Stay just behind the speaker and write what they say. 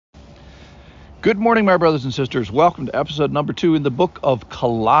Good morning, my brothers and sisters. Welcome to episode number 2 in the book of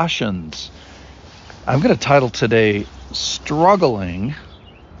Colossians. I'm going to title today, Struggling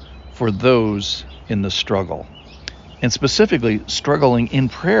for Those in the Struggle. And specifically, struggling in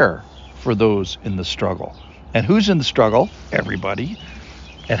prayer for those in the struggle. And who's in the struggle? Everybody.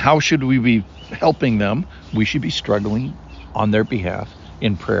 And how should we be helping them? We should be struggling on their behalf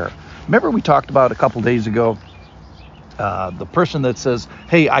in prayer. Remember we talked about a couple days ago the person that says,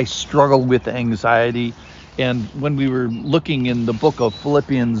 hey, I struggle with anxiety. And when we were looking in the book of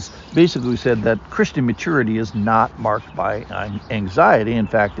Philippians, basically we said that Christian maturity is not marked by anxiety. In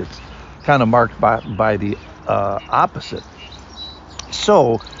fact, it's kind of marked by the opposite.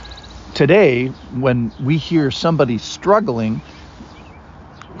 So today, when we hear somebody struggling,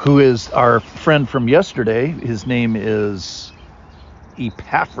 who is our friend from yesterday, his name is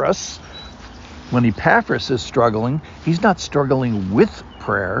Epaphras. When Epaphras is struggling, he's not struggling with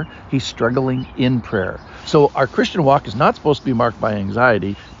prayer, he's struggling in prayer. So our Christian walk is not supposed to be marked by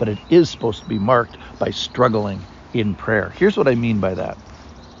anxiety, but it is supposed to be marked by struggling in prayer. Here's what I mean by that.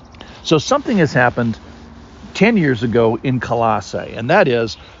 So something has happened 10 years ago in Colossae, and that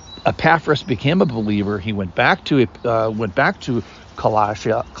is Epaphras became a believer. He went back to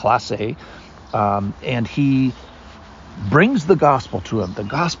Colossae, and he brings the gospel to them. The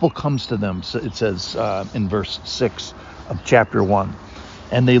gospel comes to them, it says in verse 6 of chapter 1.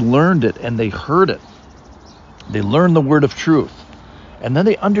 And they learned it and they heard it. They learned the word of truth. And then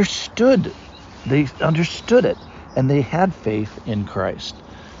they understood it, and they had faith in Christ.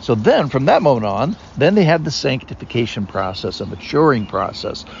 So then, from that moment on, then they had the sanctification process, a maturing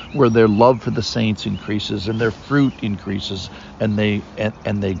process, where their love for the saints increases and their fruit increases, and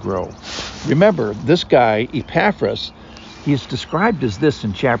they grow. Remember, this guy, Epaphras, he's described as this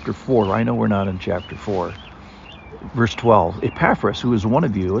in chapter 4. I know we're not in chapter 4. Verse 12, Epaphras, who is one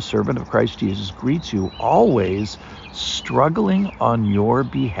of you, a servant of Christ Jesus, greets you, always struggling on your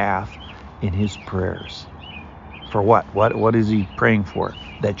behalf in his prayers. For what? What is he praying for?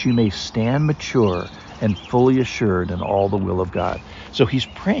 That you may stand mature and fully assured in all the will of God. So he's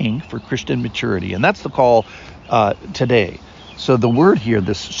praying for Christian maturity, and that's the call today. So the word here,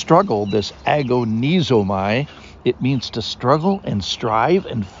 this struggle, this agonizomai, it means to struggle and strive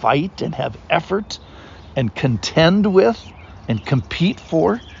and fight and have effort and contend with and compete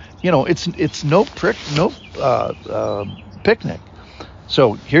for. You know, it's no picnic.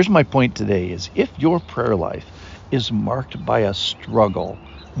 So here's my point today: is if your prayer life is marked by a struggle,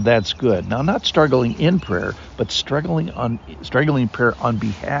 that's good. Now, not struggling in prayer, but struggling in prayer on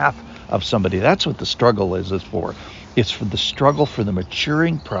behalf of somebody. That's what the struggle is for. It's for the struggle for the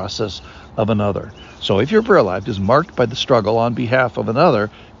maturing process of another. So if your prayer life is marked by the struggle on behalf of another,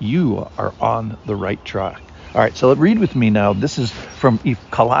 you are on the right track. All right, so read with me now. This is from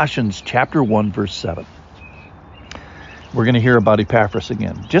Colossians chapter 1, verse 7. We're going to hear about Epaphras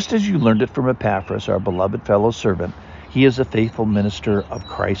again. Just as you learned it from Epaphras, our beloved fellow servant, he is a faithful minister of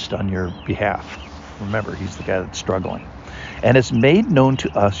Christ on your behalf. Remember, he's the guy that's struggling. And has made known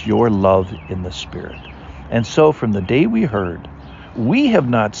to us your love in the Spirit. And so from the day we heard, we have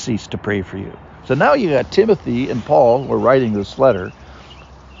not ceased to pray for you. So now you got Timothy and Paul were writing this letter,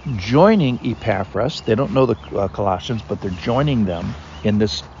 joining Epaphras. They don't know the Colossians, but they're joining them in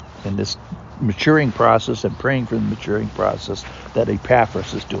this maturing process and praying for the maturing process that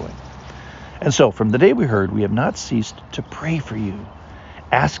Epaphras is doing. And so from the day we heard, we have not ceased to pray for you,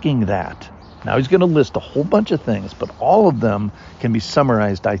 asking that. Now he's going to list a whole bunch of things, but all of them can be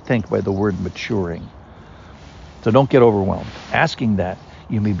summarized, I think, by the word maturing. So don't get overwhelmed. Asking that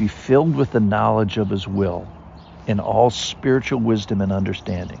you may be filled with the knowledge of his will in all spiritual wisdom and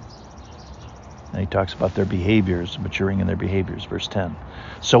understanding. And he talks about their behaviors, maturing in their behaviors, verse 10.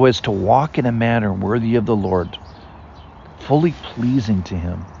 So as to walk in a manner worthy of the Lord, fully pleasing to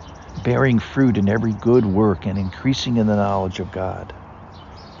him, bearing fruit in every good work and increasing in the knowledge of God.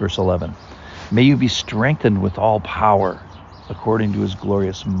 Verse 11. May you be strengthened with all power, according to his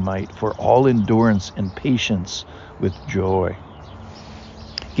glorious might, for all endurance and patience with joy,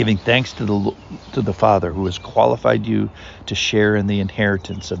 giving thanks to the Father who has qualified you to share in the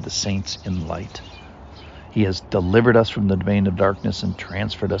inheritance of the saints in light. He has delivered us from the domain of darkness and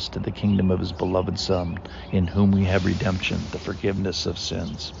transferred us to the kingdom of his beloved Son, in whom we have redemption, the forgiveness of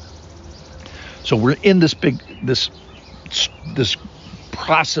sins. So we're in this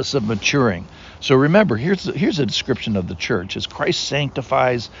process of maturing. So remember, here's a description of the church. As Christ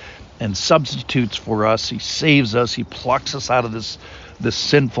sanctifies and substitutes for us, he saves us, he plucks us out of this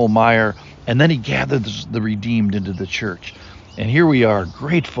sinful mire, and then he gathers the redeemed into the church. And here we are,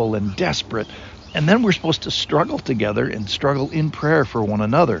 grateful and desperate, And then we're supposed to struggle together and struggle in prayer for one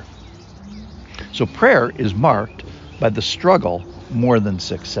another. So prayer is marked by the struggle more than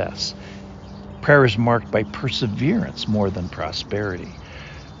success. Prayer is marked by perseverance more than prosperity.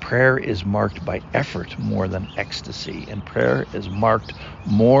 Prayer is marked by effort more than ecstasy. And prayer is marked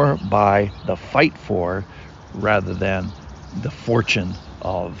more by the fight for rather than the fortune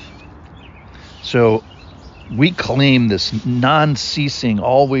of. So we claim this non-ceasing,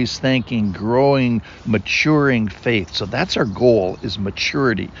 always thanking, growing, maturing faith. So that's our goal, is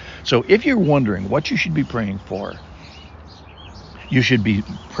maturity. So if you're wondering what you should be praying for, you should be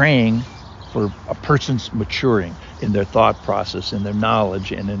praying for a person's maturing in their thought process, in their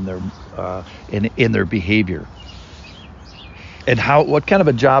knowledge, and in their behavior. And what kind of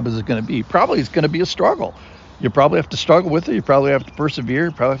a job is it going to be? Probably it's going to be a struggle. You probably have to struggle with it. You probably have to persevere.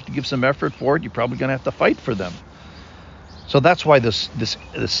 You probably have to give some effort for it. You're probably going to have to fight for them. So that's why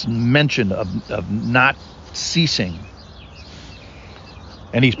this mention of not ceasing.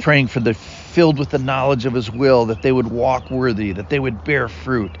 And he's praying for the filled with the knowledge of his will, that they would walk worthy, that they would bear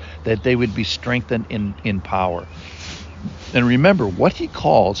fruit, that they would be strengthened in power. And remember, what he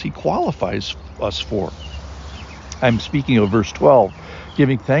calls, he qualifies us for. I'm speaking of verse 12,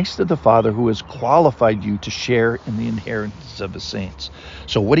 giving thanks to the Father who has qualified you to share in the inheritance of his saints.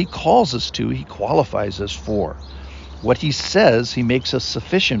 So what he calls us to, he qualifies us for. What he says, he makes us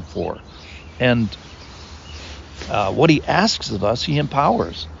sufficient for. And what he asks of us, he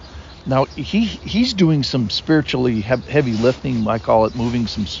empowers. Now, he's doing some spiritually heavy lifting, I call it moving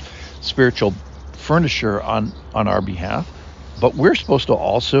some spiritual furniture on our behalf. But we're supposed to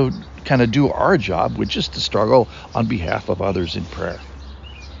also kind of do our job, which is to struggle on behalf of others in prayer.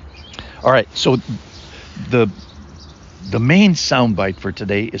 All right, so the main soundbite for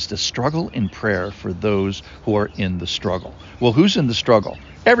today is to struggle in prayer for those who are in the struggle. Well, who's in the struggle?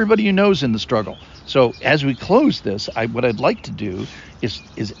 Everybody you know is in the struggle. So as we close this, what I'd like to do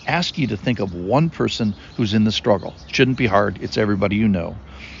is ask you to think of one person who's in the struggle. Shouldn't be hard. It's everybody you know.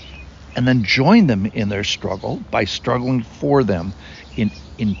 And then join them in their struggle by struggling for them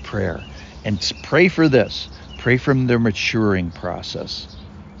in prayer. And pray for this. Pray from their maturing process,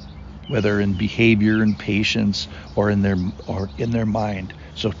 whether in behavior and patience or in their mind.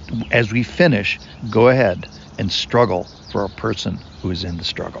 So as we finish, go ahead and struggle for a person who is in the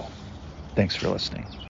struggle. Thanks for listening.